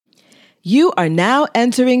You are now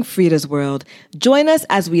entering Frida's World. Join us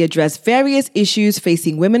as we address various issues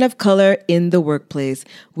facing women of color in the workplace.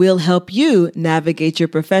 We'll help you navigate your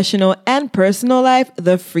professional and personal life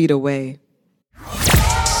the Frida way.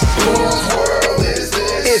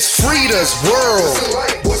 It's Frida's World.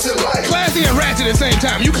 What's it like? Classy and ratchet at the same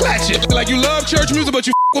time. You clatch it. Like you love church music, but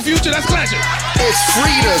you with Future, that's clashing. It's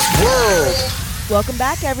Frida's World. Welcome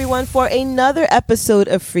back, everyone, for another episode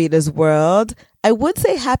of Frida's World. I would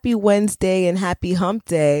say happy Wednesday and happy hump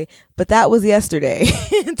day, but that was yesterday.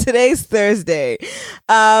 Today's Thursday.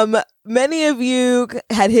 Many of you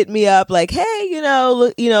had hit me up like, hey, you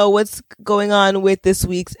know, what's going on with this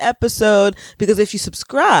week's episode? Because if you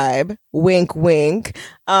subscribe, wink, wink,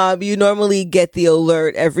 you normally get the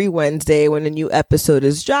alert every Wednesday when a new episode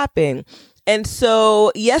is dropping. And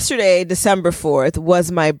so yesterday, December 4th,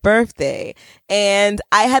 was my birthday, and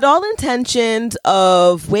I had all intentions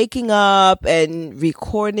of waking up and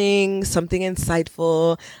recording something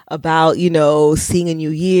insightful about, you know, seeing a new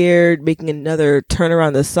year, making another turn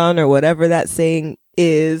around the sun or whatever that saying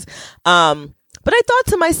is. But I thought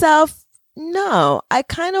to myself, no, I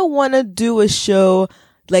kind of want to do a show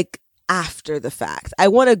like after the fact. I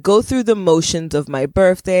want to go through the motions of my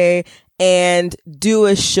birthday and do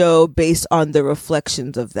a show based on the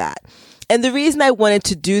reflections of that. And the reason I wanted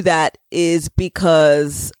to do that is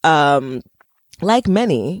because, like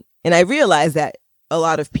many, and I realize that a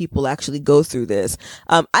lot of people actually go through this,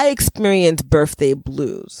 I experience birthday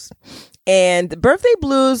blues. And birthday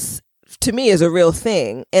blues, to me, is a real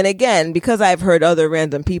thing. And again, because I've heard other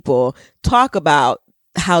random people talk about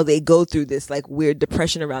how they go through this like weird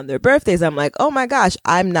depression around their birthdays, I'm like, oh my gosh,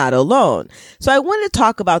 I'm not alone. So I wanted to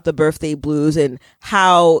talk about the birthday blues and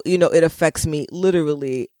how, you know, it affects me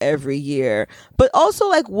literally every year, but also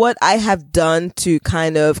like what I have done to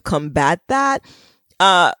kind of combat that.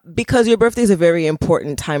 Because your birthday is a very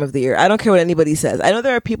important time of the year. I don't care what anybody says. I know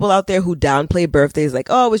there are people out there who downplay birthdays like,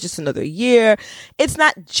 oh, it was just another year. It's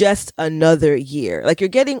not just another year. Like, you're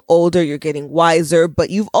getting older, you're getting wiser, but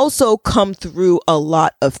you've also come through a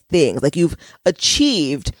lot of things. Like, you've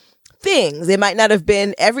achieved things. It might not have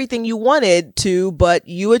been everything you wanted to, but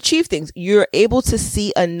you achieved things. You're able to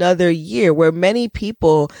see another year where many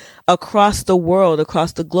people across the world,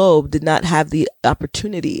 across the globe, did not have the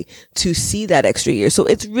opportunity to see that extra year. So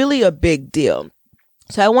it's really a big deal.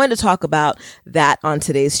 So I wanted to talk about that on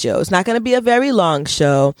today's show. It's not going to be a very long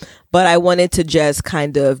show, but I wanted to just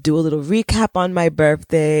kind of do a little recap on my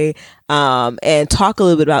birthday, and talk a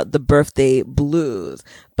little bit about the birthday blues.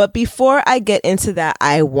 But before I get into that,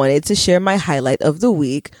 I wanted to share my highlight of the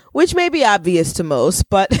week, which may be obvious to most,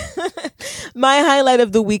 but my highlight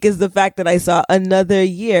of the week is the fact that I saw another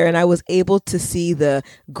year and I was able to see the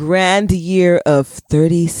grand year of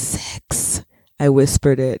 36. I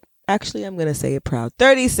whispered it. Actually, I'm going to say it proud.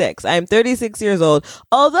 36. I'm 36 years old.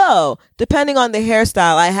 Although, depending on the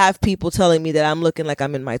hairstyle, I have people telling me that I'm looking like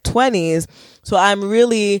I'm in my 20s. So I'm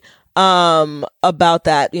really about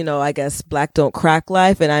that, you know, I guess black don't crack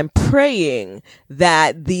life. And I'm praying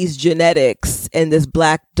that these genetics and this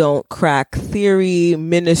black don't crack theory,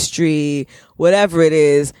 ministry, whatever it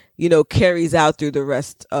is, you know, carries out through the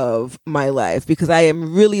rest of my life, because I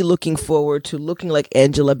am really looking forward to looking like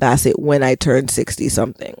Angela Bassett when I turn 60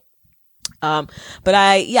 something. So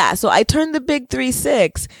I turned the big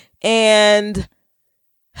 36, and,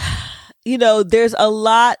 you know, there's a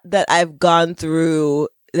lot that I've gone through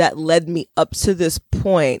that led me up to this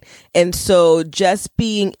point. And so just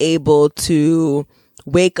being able to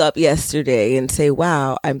wake up yesterday and say,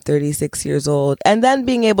 wow, I'm 36 years old. And then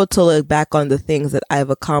being able to look back on the things that I've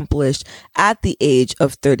accomplished at the age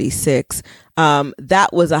of 36. That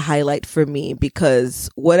was a highlight for me, because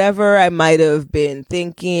whatever I might have been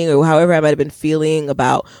thinking or however I might have been feeling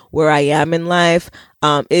about where I am in life,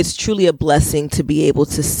 it's truly a blessing to be able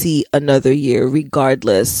to see another year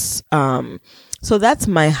regardless. So that's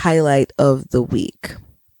my highlight of the week.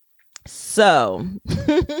 So,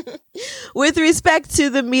 with respect to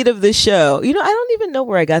the meat of the show, you know, I don't even know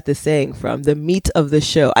where I got this saying from, the meat of the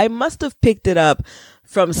show. I must have picked it up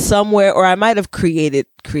from somewhere, or I might have created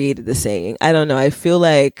the saying. I don't know. I feel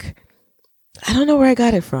like I don't know where I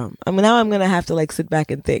got it from. Now I'm going to have to like sit back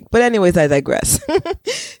and think. But anyways, I digress.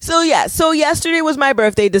 So yesterday was my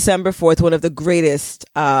birthday, December 4th, one of the greatest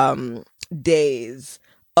days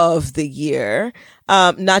of the year.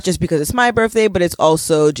 Not just because it's my birthday, but it's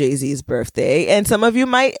also Jay-Z's birthday. And some of you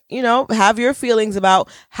might, you know, have your feelings about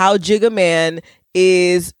how Jigga Man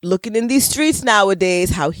is looking in these streets nowadays,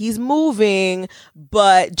 how he's moving.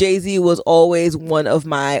 But Jay-Z was always one of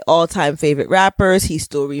my all-time favorite rappers. He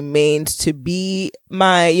still remains to be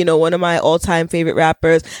one of my all-time favorite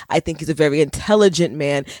rappers. I think he's a very intelligent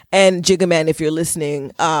man. And Jigga Man, if you're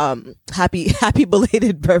listening, happy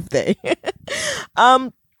belated birthday.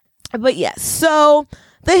 But yes, so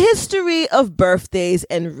the history of birthdays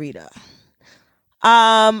and Rita.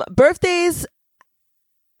 Birthdays,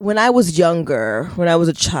 when I was younger, when I was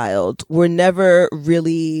a child, were never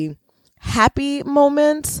really happy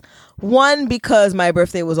moments. One, because my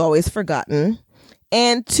birthday was always forgotten.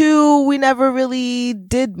 And two, we never really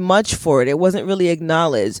did much for it. It wasn't really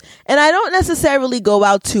acknowledged. And I don't necessarily go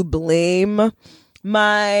out to blame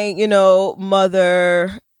my,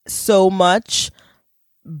 mother so much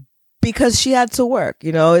because she had to work.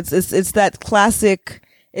 It's that classic,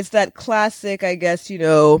 I guess,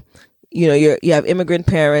 you have immigrant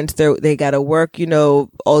parents, they gotta work,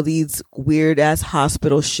 all these weird ass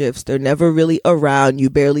hospital shifts. They're never really around. You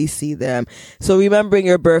barely see them. So remembering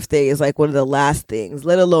your birthday is like one of the last things,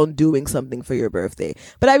 let alone doing something for your birthday.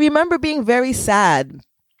 But I remember being very sad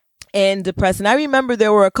and depressed. And I remember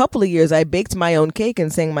there were a couple of years I baked my own cake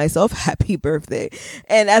and sang myself happy birthday.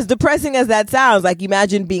 And as depressing as that sounds, like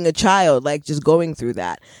imagine being a child, like just going through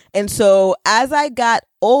that. And so as I got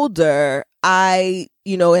older,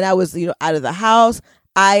 and I was, out of the house,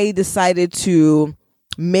 I decided to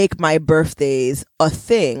make my birthdays a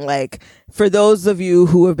thing. Like, for those of you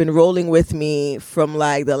who have been rolling with me from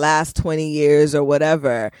like the last 20 years or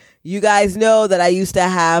whatever, you guys know that I used to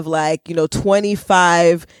have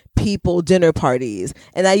 25 people dinner parties,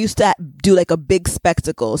 and I used to do like a big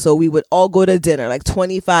spectacle. So we would all go to dinner, like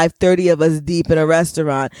 25, 30 of us deep in a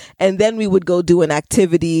restaurant. And then we would go do an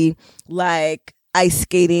activity like ice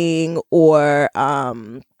skating or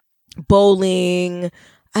bowling.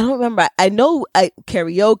 I don't remember. I know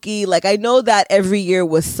karaoke. Like, I know that every year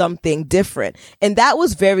was something different. And that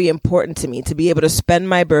was very important to me, to be able to spend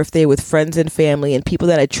my birthday with friends and family and people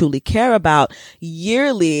that I truly care about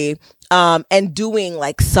yearly, and doing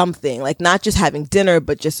like something, like not just having dinner,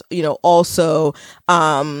 but just, also,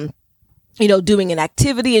 doing an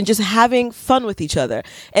activity and just having fun with each other.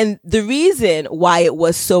 And the reason why it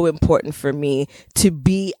was so important for me to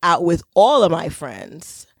be out with all of my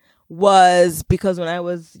friends was because when I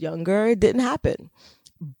was younger, it didn't happen.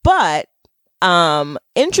 But,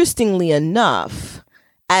 interestingly enough,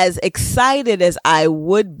 as excited as I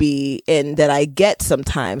would be and that I get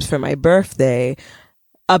sometimes for my birthday,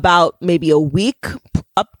 about maybe a week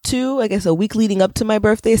leading up to my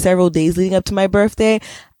birthday, several days leading up to my birthday,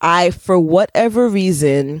 I, for whatever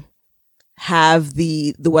reason, have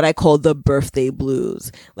the what I call the birthday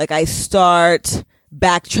blues. Like, I start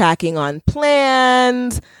backtracking on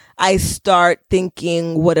plans. I start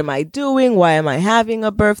thinking, what am I doing? Why am I having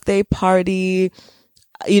a birthday party?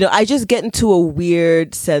 I just get into a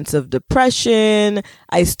weird sense of depression.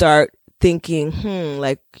 I start thinking,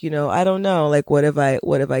 I don't know, like, what have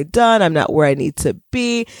I done? I'm not where I need to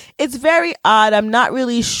be. It's very odd. I'm not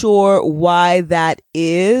really sure why that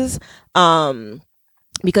is.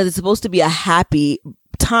 Because it's supposed to be a happy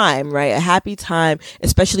time, right? A happy time,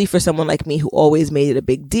 especially for someone like me who always made it a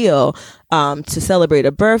big deal, to celebrate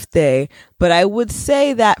a birthday. But I would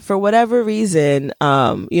say that for whatever reason,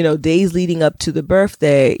 days leading up to the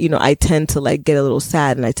birthday, I tend to like get a little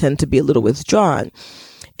sad and I tend to be a little withdrawn.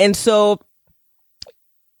 And so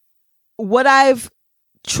what I've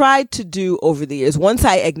tried to do over the years, once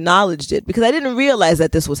I acknowledged it, because I didn't realize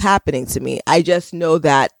that this was happening to me. I just know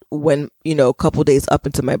that when, a couple days up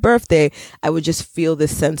into my birthday, I would just feel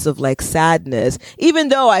this sense of like sadness, even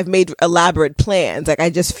though I've made elaborate plans. Like, I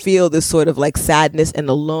just feel this sort of like sadness and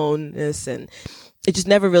aloneness, and it just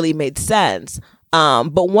never really made sense.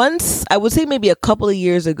 But once, I would say maybe a couple of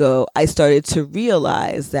years ago, I started to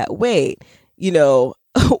realize that, wait,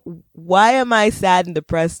 why am I sad and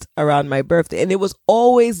depressed around my birthday? And it was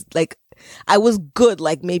always like, I was good,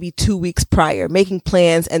 like maybe 2 weeks prior, making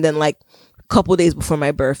plans. And then like a couple days before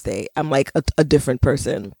my birthday, I'm like a different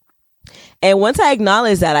person. And once I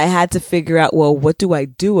acknowledged that, I had to figure out, well, what do I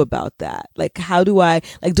do about that? Like, how do I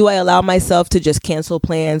allow myself to just cancel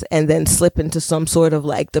plans and then slip into some sort of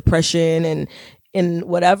like depression and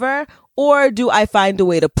whatever? Or do I find a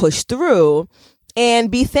way to push through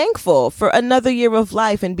and be thankful for another year of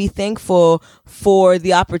life, and be thankful for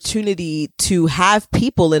the opportunity to have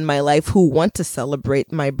people in my life who want to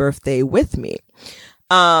celebrate my birthday with me?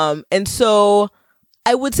 And so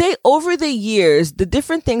I would say over the years, the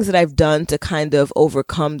different things that I've done to kind of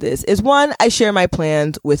overcome this is one, I share my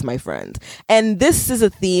plans with my friends. And this is a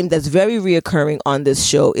theme that's very reoccurring on this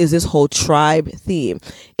show, is this whole tribe theme.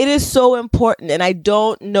 It is so important. And I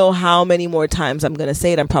don't know how many more times I'm going to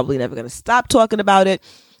say it. I'm probably never going to stop talking about it.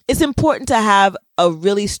 It's important to have a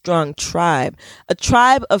really strong tribe, a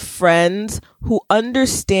tribe of friends who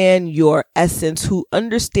understand your essence, who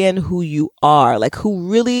understand who you are, like who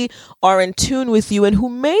really are in tune with you and who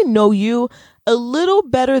may know you a little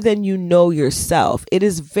better than you know yourself. It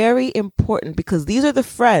is very important because these are the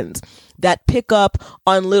friends that pick up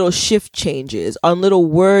on little shift changes, on little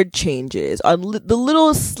word changes, on the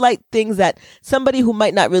little slight things that somebody who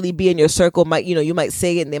might not really be in your circle might, you might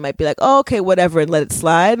say it and they might be like, oh, okay, whatever, and let it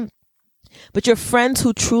slide. But your friends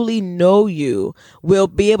who truly know you will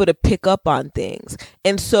be able to pick up on things.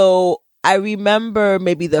 And so I remember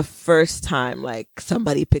maybe the first time like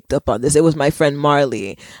somebody picked up on this. It was my friend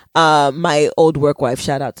Marley, my old work wife.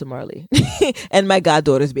 Shout out to Marley and my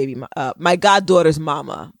goddaughter's my goddaughter's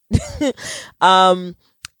mama. It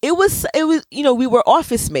was, we were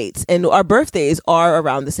office mates and our birthdays are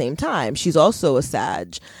around the same time. She's also a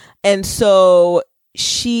Sag. And so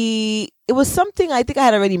it was something, I think I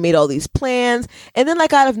had already made all these plans. And then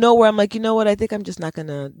like out of nowhere, I'm like, you know what? I think I'm just not going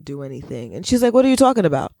to do anything. And she's like, what are you talking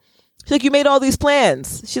about? She's like, you made all these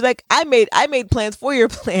plans. She's like, I made plans for your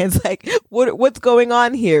plans. Like, what's going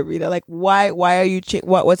on here, Rita? Like, why are you,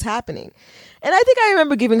 what's happening? And I think I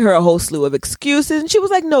remember giving her a whole slew of excuses. And she was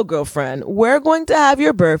like, no, girlfriend, we're going to have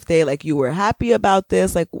your birthday. Like, you were happy about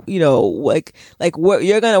this. Like, we're going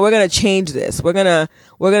to change this. We're going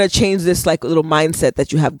to change this like little mindset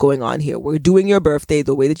that you have going on here. We're doing your birthday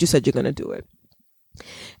the way that you said you're going to do it.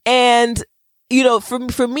 And,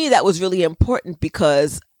 for me, that was really important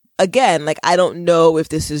because again, like, I don't know if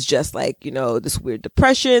this is just like, this weird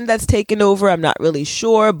depression that's taken over. I'm not really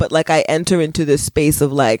sure. But like, I enter into this space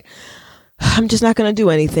of like, I'm just not going to do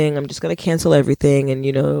anything. I'm just going to cancel everything. And,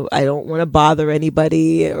 I don't want to bother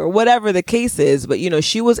anybody or whatever the case is. But,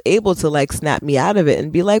 she was able to like snap me out of it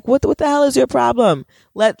and be like, what the hell is your problem?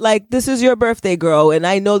 This is your birthday, girl. And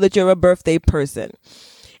I know that you're a birthday person.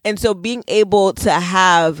 And so being able to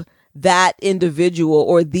have that individual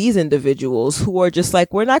or these individuals who are just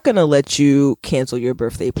like, we're not going to let you cancel your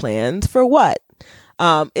birthday plans for what,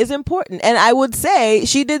 is important. And I would say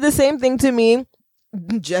she did the same thing to me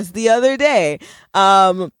just the other day.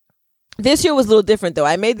 This year was a little different though.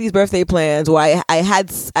 I made these birthday plans where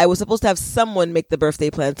I was supposed to have someone make the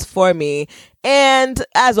birthday plans for me. And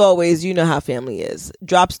as always, you know how family is,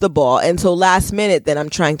 drops the ball. And so last minute, then I'm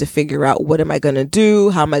trying to figure out what am I going to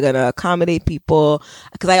do? How am I going to accommodate people?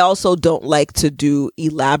 Because I also don't like to do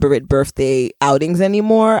elaborate birthday outings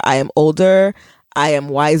anymore. I am older. I am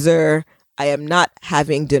wiser. I am not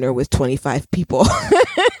having dinner with 25 people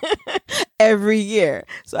every year.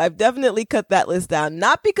 So I've definitely cut that list down.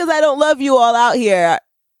 Not because I don't love you all out here.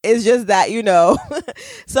 It's just that,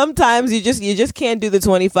 sometimes you just can't do the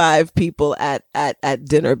 25 people at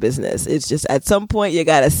dinner business. It's just at some point you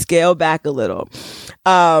got to scale back a little.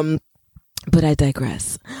 But I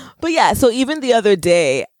digress. But yeah, so even the other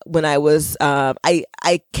day when I was, I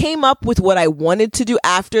came up with what I wanted to do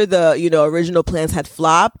after the, original plans had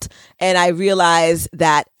flopped. And I realized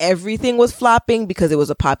that everything was flopping because it was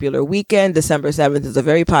a popular weekend. December 7th is a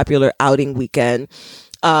very popular outing weekend.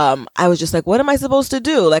 I was just like, what am I supposed to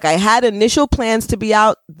do? Like I had initial plans to be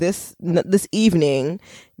out this evening.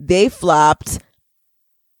 They flopped.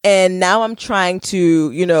 And now I'm trying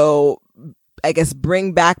to, I guess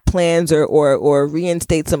bring back plans or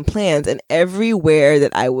reinstate some plans. And everywhere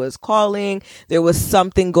that I was calling, there was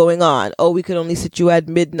something going on. Oh, we could only sit you at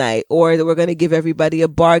midnight, or we're going to give everybody a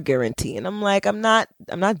bar guarantee. And I'm like, I'm not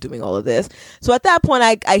doing all of this. So at that point,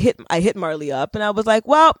 I hit Marley up and I was like,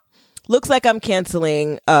 well, looks like I'm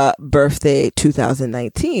canceling birthday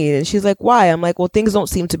 2019. And she's like, why? I'm like, well, things don't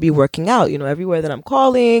seem to be working out. Everywhere that I'm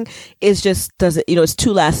calling, it's just doesn't, it's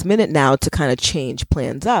too last minute now to kind of change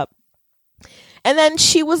plans up. And then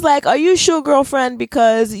she was like, are you sure, girlfriend?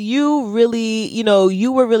 Because you really,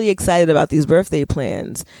 you were really excited about these birthday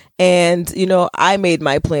plans. And, I made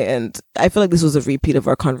my plans. I feel like this was a repeat of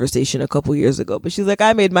our conversation a couple years ago. But she's like,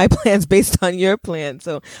 I made my plans based on your plan.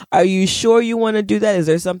 So are you sure you want to do that? Is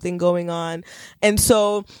there something going on? And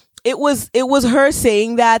so it was her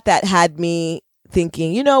saying that had me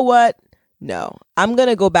thinking, you know what? No, I'm going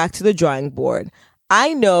to go back to the drawing board.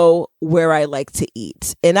 I know where I like to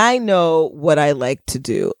eat and I know what I like to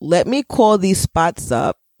do. Let me call these spots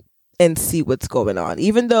up and see what's going on.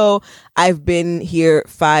 Even though I've been here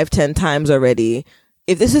 5-10 times already,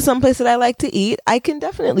 if this is someplace that I like to eat, I can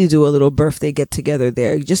definitely do a little birthday get together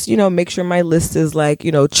there. Just, make sure my list is like,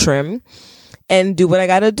 trim, and do what I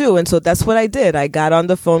got to do. And so that's what I did. I got on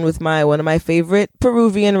the phone with one of my favorite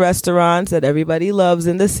Peruvian restaurants that everybody loves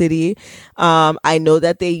in the city. I know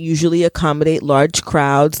that they usually accommodate large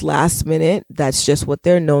crowds last minute. That's just what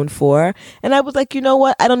they're known for. And I was like, you know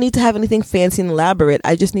what? I don't need to have anything fancy and elaborate.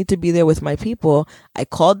 I just need to be there with my people. I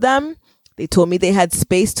called them. They told me they had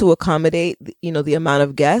space to accommodate, the amount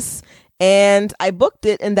of guests. And I booked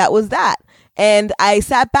it, and that was that. And I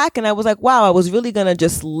sat back and I was like, wow, I was really going to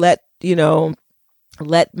just let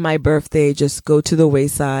my birthday just go to the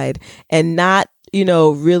wayside and not,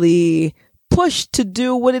 really push to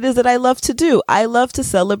do what it is that I love to do. I love to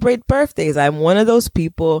celebrate birthdays. I'm one of those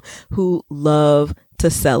people who love to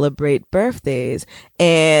celebrate birthdays.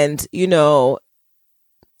 And,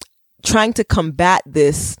 trying to combat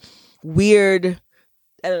this weird,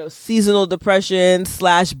 seasonal depression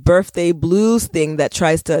 / birthday blues thing that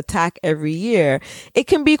tries to attack every year, it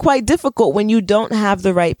can be quite difficult when you don't have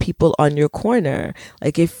the right people on your corner.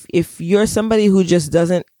 Like if you're somebody who just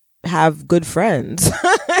doesn't have good friends,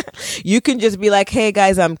 you can just be like, hey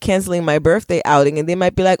guys, I'm canceling my birthday outing. And they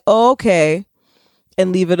might be like, oh, okay,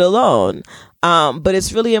 and leave it alone. But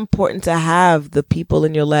it's really important to have the people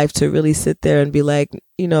in your life to really sit there and be like,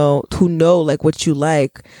 who know like what you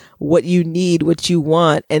like, what you need, what you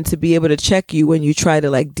want, and to be able to check you when you try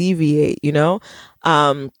to like deviate,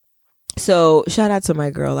 So shout out to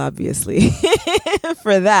my girl, obviously,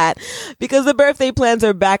 for that, because the birthday plans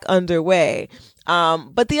are back underway.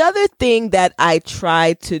 But the other thing that I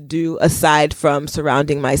try to do, aside from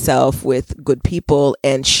surrounding myself with good people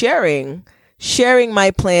and sharing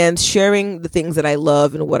my plans, sharing the things that I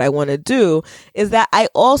love and what I want to do, is that I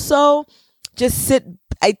also just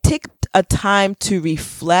I take a time to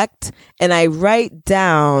reflect, and I write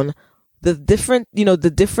down the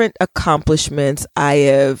different accomplishments I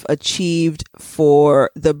have achieved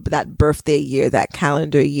for that birthday year, that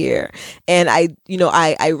calendar year. And I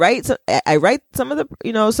write some of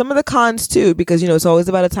the cons too, because, it's always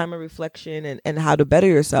about a time of reflection and how to better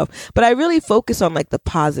yourself. But I really focus on like the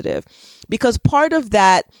positive, because part of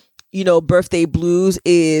that, birthday blues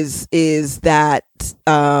is that,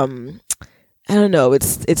 I don't know,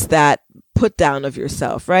 it's that put down of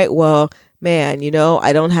yourself, right? Well, man,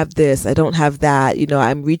 I don't have this, I don't have that,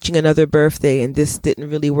 I'm reaching another birthday and this didn't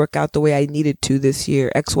really work out the way I needed to this year,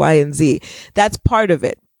 X, Y, and Z. That's part of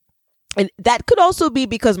it. And that could also be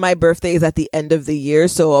because my birthday is at the end of the year.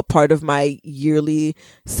 So a part of my yearly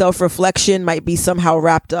self-reflection might be somehow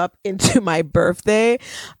wrapped up into my birthday.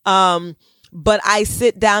 But I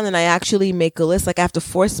sit down and I actually make a list. Like I have to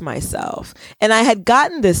force myself. And I had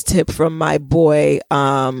gotten this tip from my boy,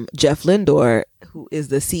 Jeff Lindor, who is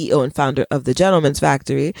the CEO and founder of the Gentleman's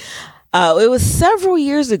Factory. It was several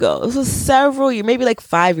years ago. Maybe like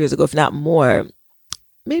 5 years ago, if not more.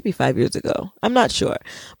 Maybe 5 years ago. I'm not sure.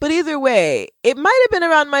 But either way, it might have been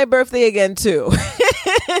around my birthday again too,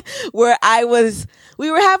 where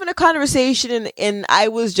we were having a conversation and I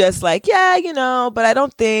was just like, yeah, but I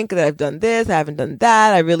don't think that I've done this. I haven't done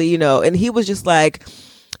that. I really, and he was just like,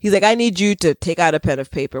 he's like, I need you to take out a pen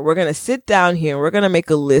of paper. We're going to sit down here and we're going to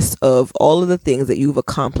make a list of all of the things that you've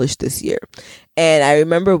accomplished this year. And I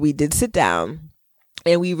remember we did sit down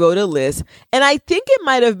and we wrote a list, and I think it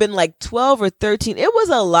might have been like 12 or 13. It was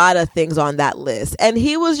a lot of things on that list. And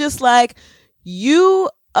he was just like, you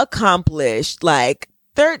accomplished like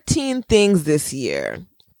 13 things this year.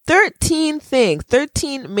 13 things,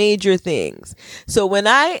 13 major things. So when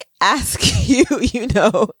I ask you,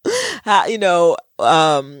 how, I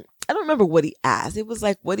don't remember what he asked. It was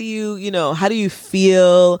like, what do you, how do you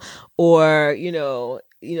feel? Or,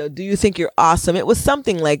 do you think you're awesome? It was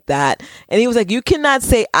something like that. And he was like, you cannot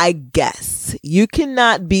say, I guess. You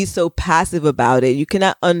cannot be so passive about it. You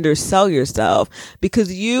cannot undersell yourself,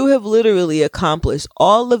 because you have literally accomplished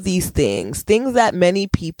all of these things that many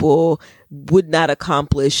people would not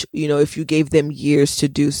accomplish, if you gave them years to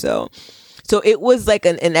do so. So it was like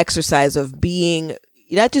an exercise of being,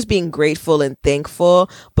 not just being grateful and thankful,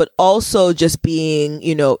 but also just being,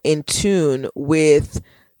 in tune with,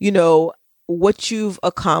 what you've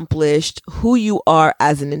accomplished, who you are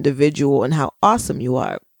as an individual, and how awesome you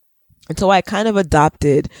are. And so I kind of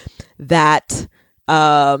adopted that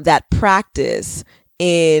practice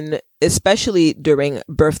especially during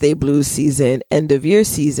birthday blues season, end of year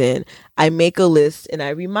season. I make a list and I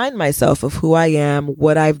remind myself of who I am,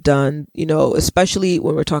 what I've done, especially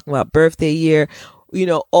when we're talking about birthday year,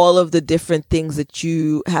 all of the different things that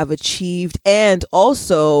you have achieved, and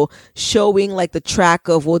also showing like the track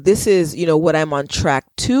of, well, this is, what I'm on track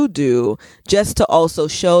to do, just to also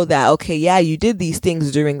show that, okay, yeah, you did these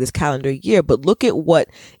things during this calendar year, but look at what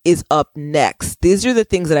is up next. These are the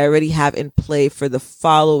things that I already have in play for the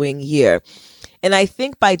following year. And I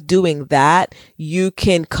think by doing that, you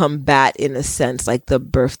can combat, in a sense, like the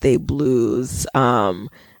birthday blues.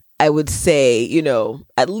 I would say,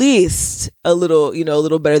 at least a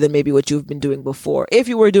little better than maybe what you've been doing before, if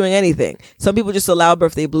you were doing anything. Some people just allow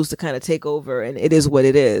birthday blues to kind of take over, and it is what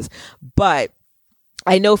it is. But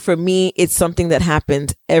I know for me, it's something that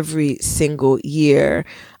happens every single year.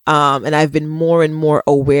 And I've been more and more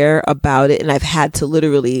aware about it. And I've had to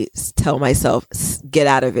literally tell myself, get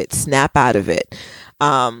out of it, snap out of it.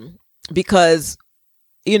 Because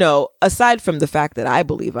aside from the fact that I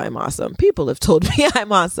believe I'm awesome, people have told me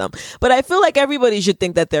I'm awesome, but I feel like everybody should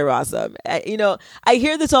think that they're awesome. I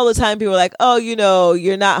hear this all the time. People are like, oh,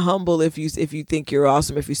 you're not humble if you think you're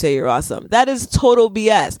awesome, if you say you're awesome. That is total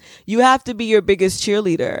BS. You have to be your biggest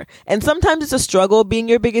cheerleader. And sometimes it's a struggle being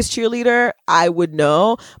your biggest cheerleader. I would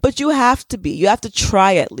know, but you have to be. You have to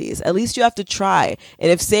try at least. At least you have to try.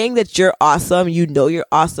 And if saying that you're awesome, you're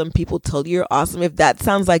awesome, people tell you you're awesome, if that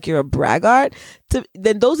sounds like you're a braggart,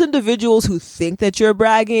 then those individuals who think that you're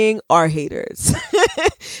bragging are haters.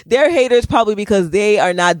 They're haters probably because they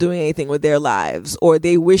are not doing anything with their lives, or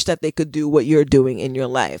they wish that they could do what you're doing in your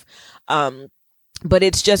life. But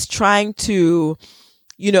it's just trying to,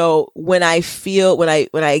 when I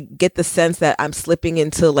get the sense that I'm slipping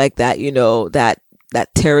into like that,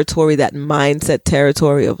 that territory, that mindset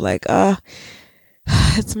territory of like,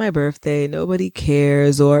 it's my birthday, nobody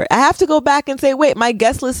cares, or I have to go back and say, wait, my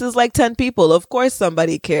guest list is like 10 people. Of course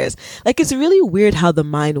somebody cares. Like, it's really weird how the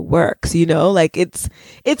mind works, like it's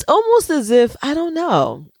almost as if, I don't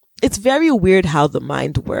know. It's very weird how the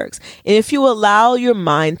mind works. And if you allow your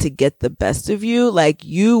mind to get the best of you, like,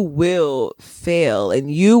 you will fail,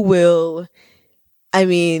 and you will, I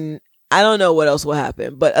don't know what else will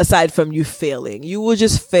happen, but aside from you failing, you will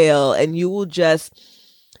just fail, and you will just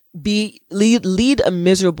lead a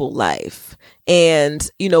miserable life.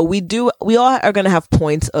 And we all are going to have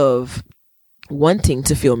points of wanting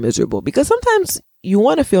to feel miserable, because sometimes you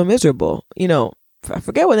want to feel miserable. I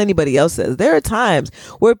forget what anybody else says. There are times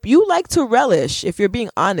where you like to relish, if you're being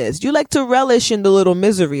honest, you like to relish in the little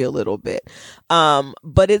misery a little bit.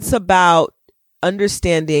 But it's about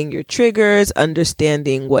understanding your triggers,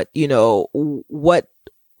 understanding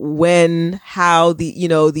how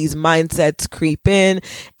these mindsets creep in.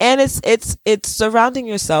 And it's surrounding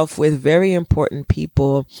yourself with very important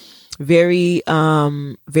people, very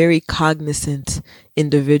cognizant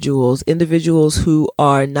individuals who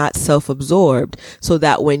are not self-absorbed, so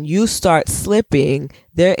that when you start slipping,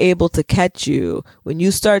 they're able to catch you. When you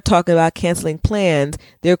start talking about canceling plans,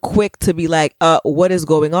 they're quick to be like, what is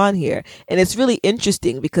going on here? And it's really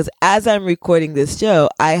interesting because as I'm recording this show,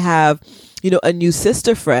 I have a new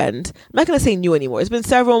sister friend. I'm not going to say new anymore. It's been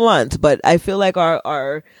several months, but I feel like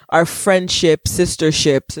our friendship,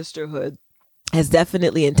 sisterhood has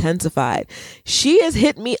definitely intensified. She has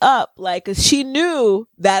hit me up, like, she knew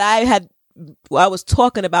that I was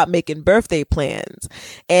talking about making birthday plans.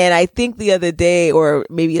 And I think the other day, or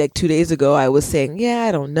maybe like 2 days ago, I was saying, yeah,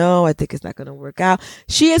 I don't know, I think it's not going to work out.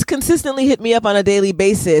 She has consistently hit me up on a daily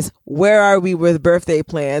basis. Where are we with birthday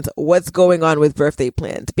plans? What's going on with birthday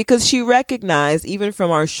plans? Because she recognized, even from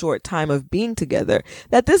our short time of being together,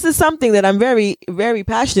 that this is something that I'm very, very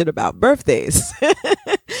passionate about, birthdays.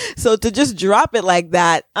 So to just drop it like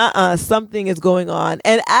that, something is going on.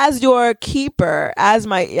 And as your keeper, as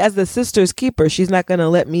the sister's keeper, she's not going to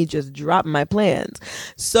let me just drop my plans.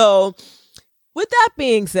 So with that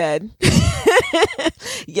being said,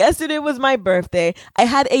 yesterday was my birthday. I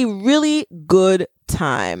had a really good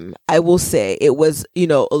time. I will say it was, a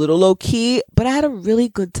little low key, but I had a really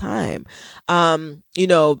good time. I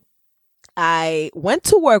went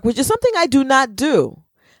to work, which is something I do not do.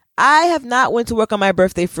 I have not went to work on my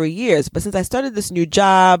birthday for years, but since I started this new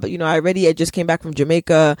job, I just came back from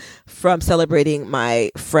Jamaica from celebrating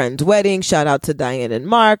my friend's wedding. Shout out to Diane and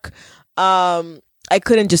Mark. I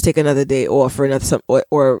couldn't just take another day off or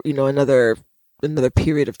another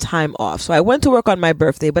period of time off. So I went to work on my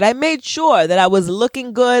birthday, but I made sure that I was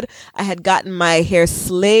looking good. I had gotten my hair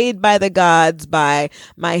slayed by the gods by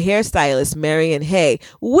my hairstylist, Marian Hay,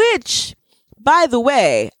 which, by the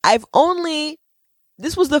way,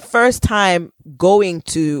 this was the first time going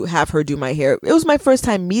to have her do my hair. It was my first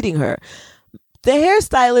time meeting her. The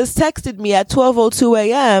hairstylist texted me at 12:02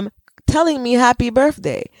 a.m. telling me happy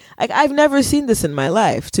birthday. Like, I've never seen this in my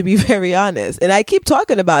life, to be very honest. And I keep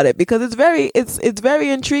talking about it because it's very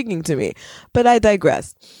intriguing to me, but I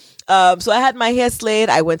digress. So I had my hair slayed.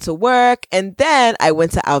 I went to work, and then I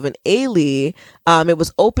went to Alvin Ailey. It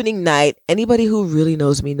was opening night. Anybody who really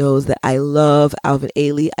knows me knows that I love Alvin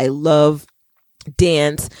Ailey. I love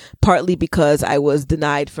dance, partly because I was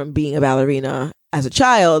denied from being a ballerina as a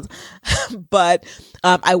child. But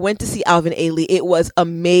I went to see Alvin Ailey. It was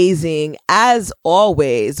amazing as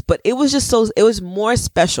always, but it was more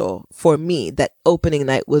special for me that opening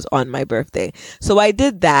night was on my birthday. So I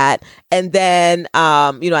did that. And then,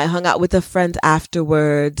 I hung out with a friend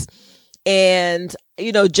afterwards, and,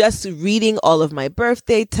 just reading all of my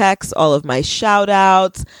birthday texts, all of my shout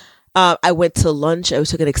outs. I went to lunch. I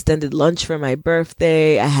took an extended lunch for my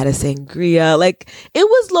birthday. I had a sangria. Like, it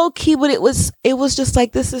was low key, but it was just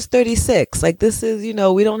like, this is 36. Like, this is,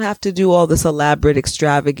 we don't have to do all this elaborate,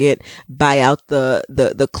 extravagant, buy out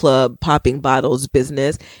the club, popping bottles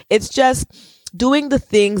business. It's just doing the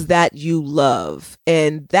things that you love.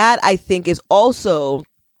 And that, I think, is also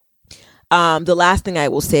the last thing I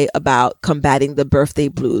will say about combating the birthday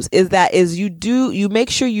blues is you make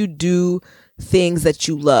sure you do things that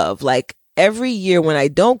you love. Like, every year when I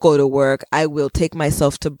don't go to work, I will take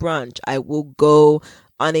myself to brunch. I will go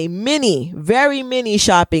on a very mini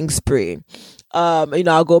shopping spree.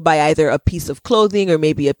 I'll go buy either a piece of clothing or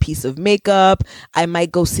maybe a piece of makeup. I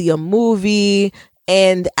might go see a movie.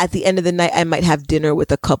 And at the end of the night, I might have dinner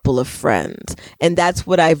with a couple of friends. And that's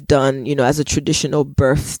what I've done, as a traditional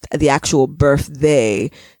the actual birthday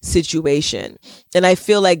situation. And I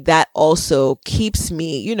feel like that also keeps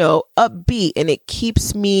me, upbeat, and it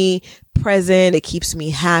keeps me present. It keeps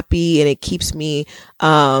me happy, and it keeps me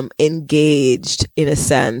engaged in a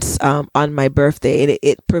sense on my birthday. And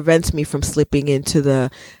it prevents me from slipping into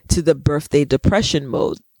the birthday depression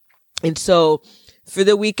mode. And so for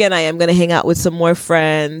the weekend, I am going to hang out with some more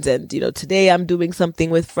friends. And, today I'm doing something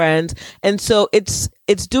with friends. And so it's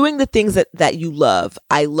doing the things that you love.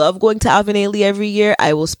 I love going to Alvin Ailey every year.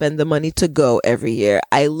 I will spend the money to go every year.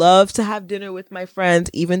 I love to have dinner with my friends,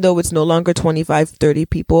 even though it's no longer 25, 30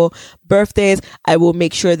 people birthdays. I will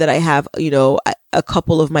make sure that I have, a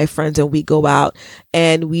couple of my friends, and we go out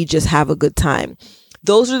and we just have a good time.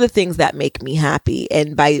 Those are the things that make me happy.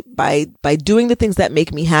 And by doing the things that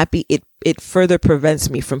make me happy, it further prevents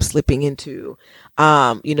me from slipping into,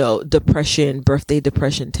 birthday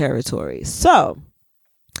depression territory. So,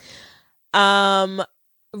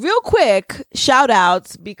 real quick shout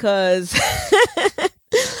outs, because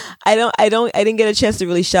I didn't get a chance to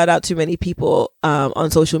really shout out too many people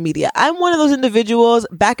on social media. I'm one of those individuals.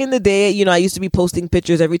 Back in the day, I used to be posting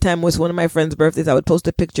pictures every time it was one of my friends' birthdays. I would post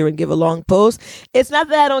a picture and give a long post. It's not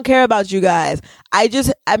that I don't care about you guys.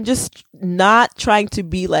 I'm just not trying to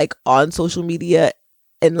be like on social media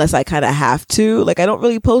unless I kind of have to. Like, I don't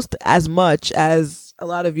really post as much as a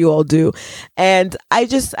lot of you all do. And I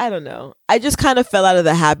don't know. I just kind of fell out of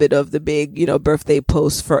the habit of the big, birthday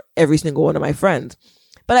posts for every single one of my friends.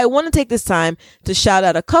 But I want to take this time to shout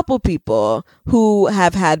out a couple people who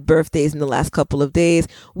have had birthdays in the last couple of days.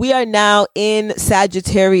 We are now in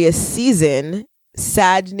Sagittarius season,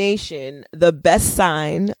 Sag Nation, the best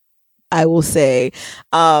sign, I will say.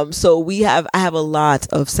 So I have a lot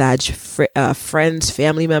of Sag friends,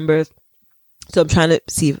 family members. So I'm trying to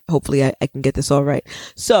see if hopefully I can get this all right.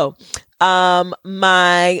 So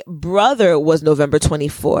my brother was November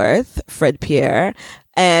 24th, Fred Pierre.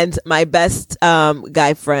 And my best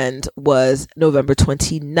guy friend was November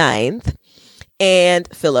 29th. And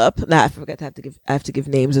Philip. Now I forgot I have to give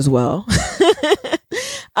names as well.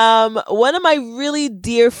 One of my really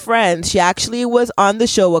dear friends, she actually was on the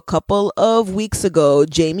show a couple of weeks ago,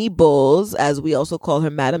 Jamie Bowles, as we also call her,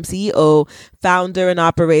 Madam CEO, founder and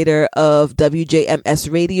operator of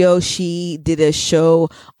WJMS Radio. She did a show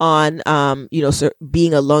on,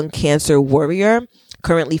 being a lung cancer warrior,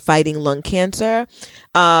 currently fighting lung cancer.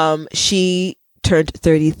 She turned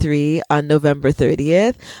 33 on November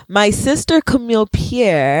 30th. My sister Camille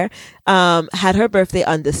Pierre had her birthday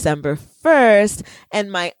on December 1st,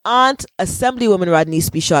 and my aunt, Assemblywoman Rodney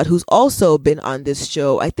Spichot, who's also been on this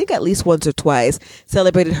show, I think at least once or twice,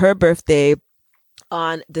 celebrated her birthday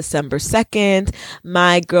on December 2nd.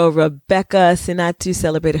 My girl Rebecca Sinatu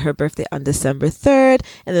celebrated her birthday on December 3rd.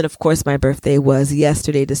 And then, of course, my birthday was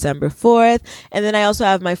yesterday, December 4th. And then I also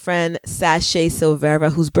have my friend Sashay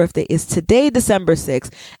Silvera, whose birthday is today, December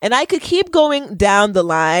 6th. And I could keep going down the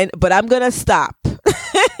line, but I'm going to stop.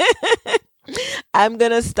 I'm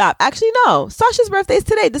going to stop. Actually, no. Sasha's birthday is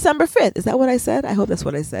today, December 5th. Is that what I said? I hope that's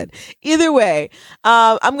what I said. Either way,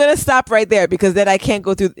 I'm going to stop right there because then I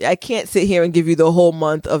can't sit here and give you the whole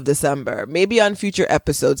month of December. Maybe on future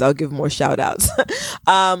episodes, I'll give more shout outs.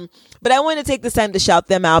 But I want to take this time to shout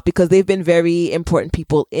them out because they've been very important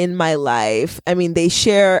people in my life. I mean, they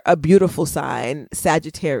share a beautiful sign,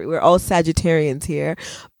 Sagittarius. We're all Sagittarians here.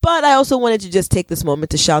 But I also wanted to just take this moment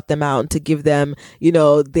to shout them out and to give them,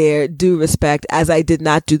 their due respect, as I did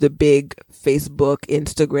not do the big Facebook,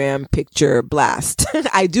 Instagram picture blast.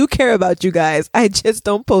 I do care about you guys. I just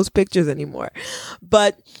don't post pictures anymore.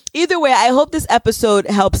 But either way, I hope this episode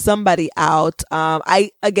helps somebody out. I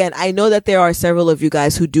know that there are several of you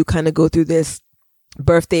guys who do kind of go through this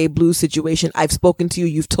birthday blues situation. I've spoken to you,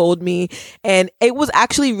 you've told me, and it was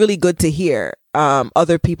actually really good to hear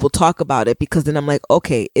other people talk about it, because then I'm like,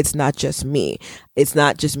 okay, it's not just me. It's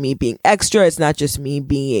not just me being extra. It's not just me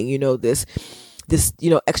being, this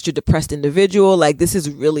extra depressed individual. Like, this is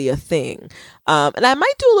really a thing. And I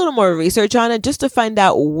might do a little more research on it just to find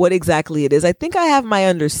out what exactly it is. I think I have my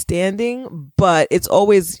understanding, but it's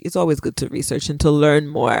always good to research and to learn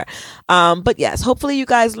more. But yes, hopefully you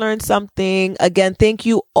guys learned something. Again, thank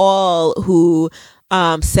you all who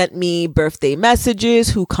sent me birthday messages,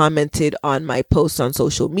 who commented on my posts on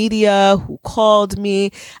social media, who called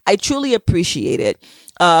me. I truly appreciate it.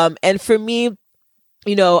 And for me,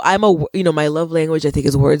 my love language, I think,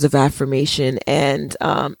 is words of affirmation and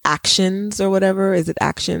actions, or whatever. Is it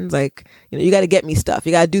actions? Like, you got to get me stuff.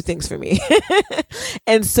 You got to do things for me.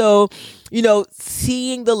 And so,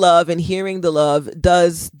 seeing the love and hearing the love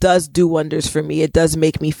does do wonders for me. It does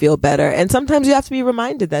make me feel better. And sometimes you have to be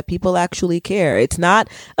reminded that people actually care. It's not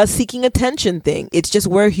a seeking attention thing. It's just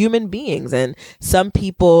we're human beings, and some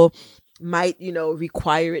people might,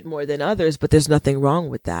 require it more than others, but there's nothing wrong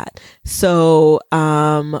with that. So,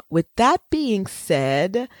 with that being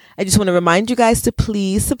said, I just want to remind you guys to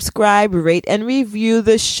please subscribe, rate, and review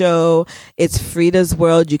the show. It's Frida's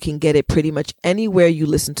World. You can get it pretty much anywhere you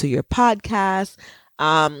listen to your podcast.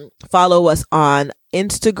 Follow us on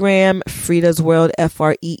Instagram, Frida's World,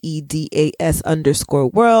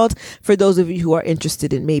 FREEDAS_world. For those of you who are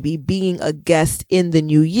interested in maybe being a guest in the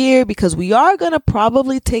new year, because we are going to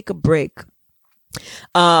probably take a break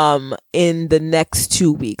in the next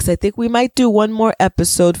 2 weeks. I think we might do one more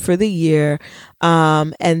episode for the year.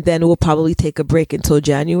 And then we'll probably take a break until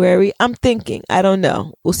January. I'm thinking, I don't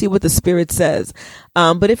know. We'll see what the spirit says.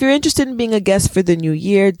 But if you're interested in being a guest for the new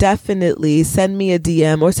year, definitely send me a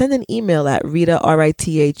DM or send an email at Rita,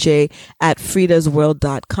 RITHA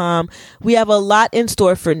 @fridasworld.com. We have a lot in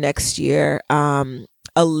store for next year.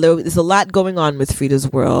 There's a lot going on with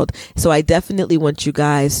Frida's World. So I definitely want you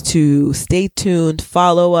guys to stay tuned,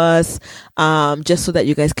 follow us, just so that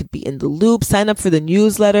you guys could be in the loop. Sign up for the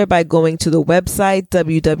newsletter by going to the website,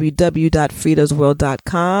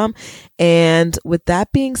 www.fridasworld.com. And with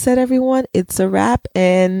that being said, everyone, it's a wrap,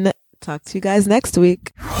 and talk to you guys next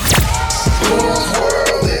week.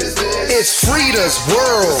 It's Frida's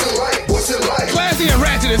World. What's it like? Classy and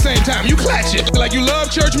ratchet at the same time. You clatch it. Like you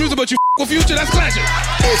love church music, but you with Future, that's clashing.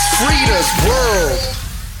 It's Frida's World.